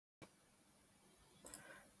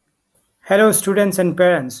Hello students and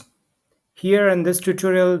parents. Here in this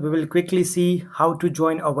tutorial we will quickly see how to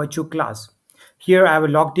join a virtual class. Here I have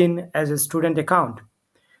logged in as a student account.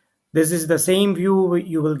 This is the same view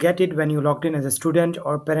you will get it when you logged in as a student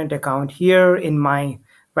or parent account. Here in my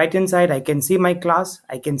right hand side I can see my class,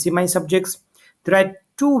 I can see my subjects. There are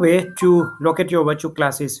two ways to locate your virtual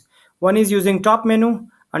classes. One is using top menu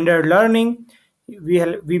under learning.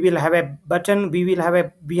 We will have a button we have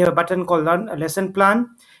a button called learn a lesson plan,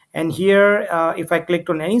 and here if I clicked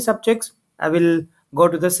on any subjects I will go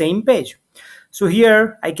to the same page. So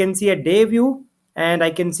here I can see a day view and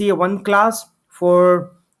I can see a one class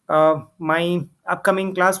for my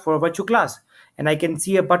upcoming class for virtual class, and I can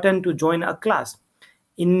see a button to join a class.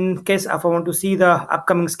 In case if I want to see the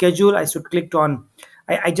upcoming schedule, I should click on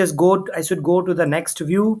I should go to the next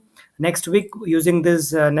view next week using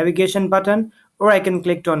this navigation button, or I can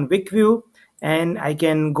click on week view and I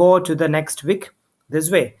can go to the next week. This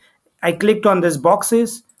way I clicked on these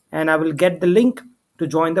boxes and I will get the link to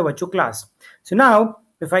join the virtual class. So now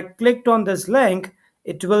if I clicked on this link,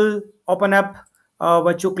 it will open up a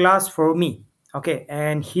virtual class for me. Okay,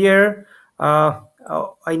 and here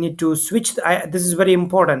I need to switch. This is very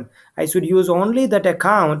important. I should use only that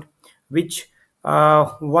account which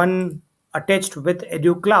one attached with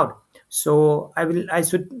EduCloud. So I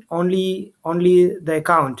should only the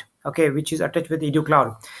account, okay, which is attached with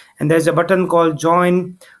EduCloud. And there's a button called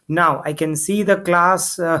join now. I can see the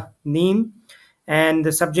class name and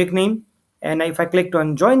the subject name, and if I clicked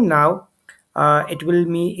on join now, it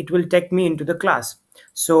will take me into the class.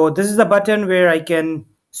 So this is the button where I can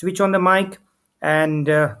switch on the mic and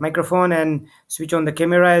microphone and switch on the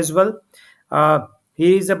camera as well.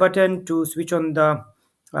 Here is a button to switch on the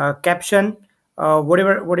caption.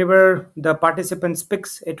 Whatever the participant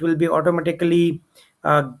speaks, it will be automatically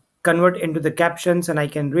convert into the captions and I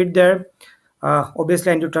can read there.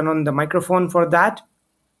 Obviously I need to turn on the microphone for that,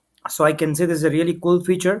 so I can see this is a really cool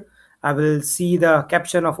feature. I will see the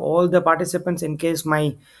caption of all the participants in case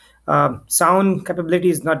my sound capability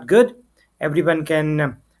is not good. Everyone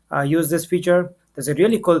can use this feature. That's a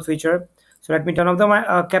really cool feature. So let me turn off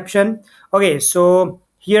the caption. Okay, so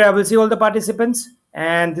here I will see all the participants,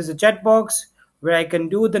 and there's a chat box where I can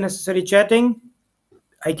do the necessary chatting.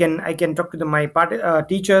 I can talk to my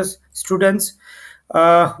teachers, students.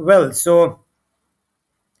 So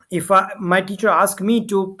if my teacher asks me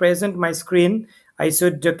to present my screen, I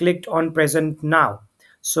should click on present now.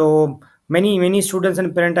 So many students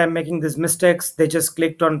and parents are making these mistakes. They just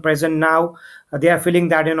clicked on present now. They are feeling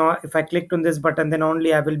that, if I clicked on this button then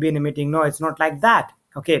only I will be in a meeting. No, it's not like that.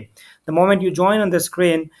 Okay, the moment you join on the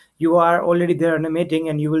screen, you are already there in a meeting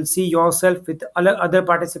and you will see yourself with other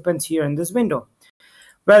participants here in this window.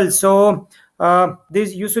 Well, so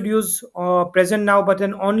this you should use present now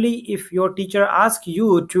button only if your teacher asks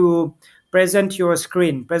you to present your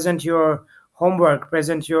screen, present your homework,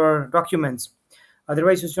 present your documents.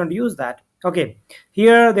 Otherwise you should use that. Okay,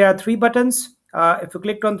 here there are three buttons. If you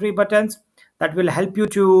clicked on three buttons, that will help you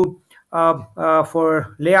to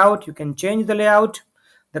for layout. You can change the layout,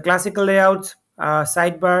 the classical layouts,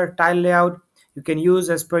 sidebar, tile layout. You can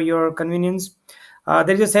use as per your convenience.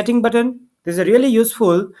 There is a setting button. This is really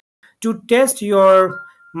useful to test your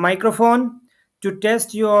microphone, to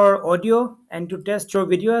test your audio, and to test your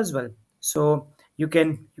video as well. So you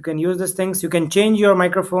can use these things. You can change your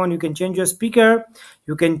microphone, you can change your speaker,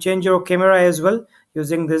 you can change your camera as well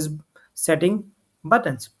using this setting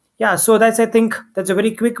buttons. Yeah, so I think that's a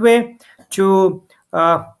very quick way to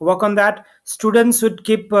work on that. Students should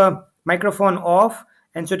keep microphone off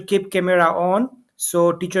and should keep camera on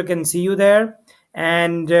so teacher can see you there.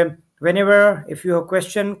 And whenever if you have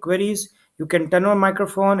queries, you can turn on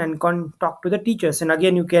microphone and talk to the teachers, and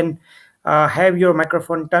again you can have your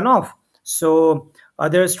microphone turn off so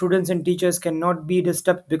other students and teachers cannot be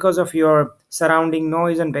disturbed because of your surrounding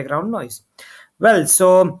noise and background noise. Well,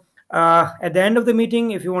 so at the end of the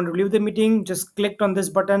meeting, if you want to leave the meeting, just click on this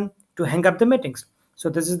button to hang up the meetings. So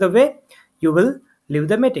this is the way you will leave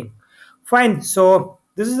the meeting. Fine, so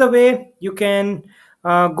this is the way you can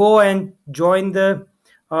go and join the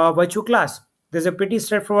virtual class. This is pretty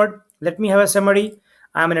straightforward. Let me have a summary.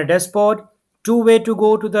 I'm in a dashboard. Two way to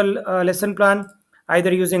go to the lesson plan,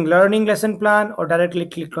 either using learning lesson plan or directly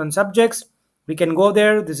click on subjects. We can go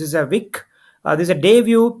there. This is a week. This is a day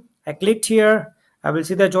view. I clicked here. I will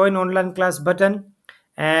see the join online class button,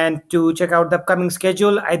 and to check out the upcoming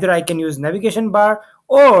schedule, either I can use navigation bar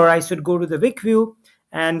or I should go to the week view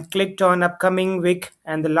and clicked on upcoming week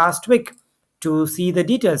and the last week to see the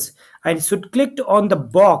details. I should click on the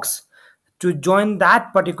box to join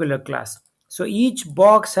that particular class. So each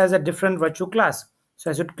box has a different virtual class.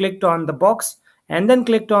 So I should click on the box and then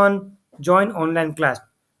clicked on join online class.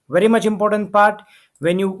 Very much important part.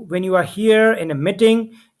 When you are here in a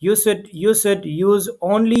meeting, you should use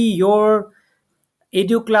only your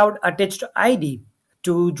EduCloud attached ID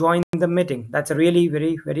to join the meeting. That's really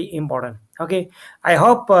very important. Okay, I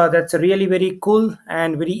hope that's really very cool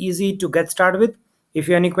and very easy to get started with. If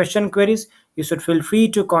you have any queries, you should feel free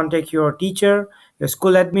to contact your teacher, your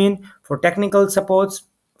school admin for technical supports.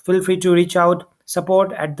 Feel free to reach out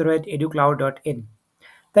support@educloud.in.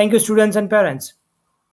 Thank you, students and parents.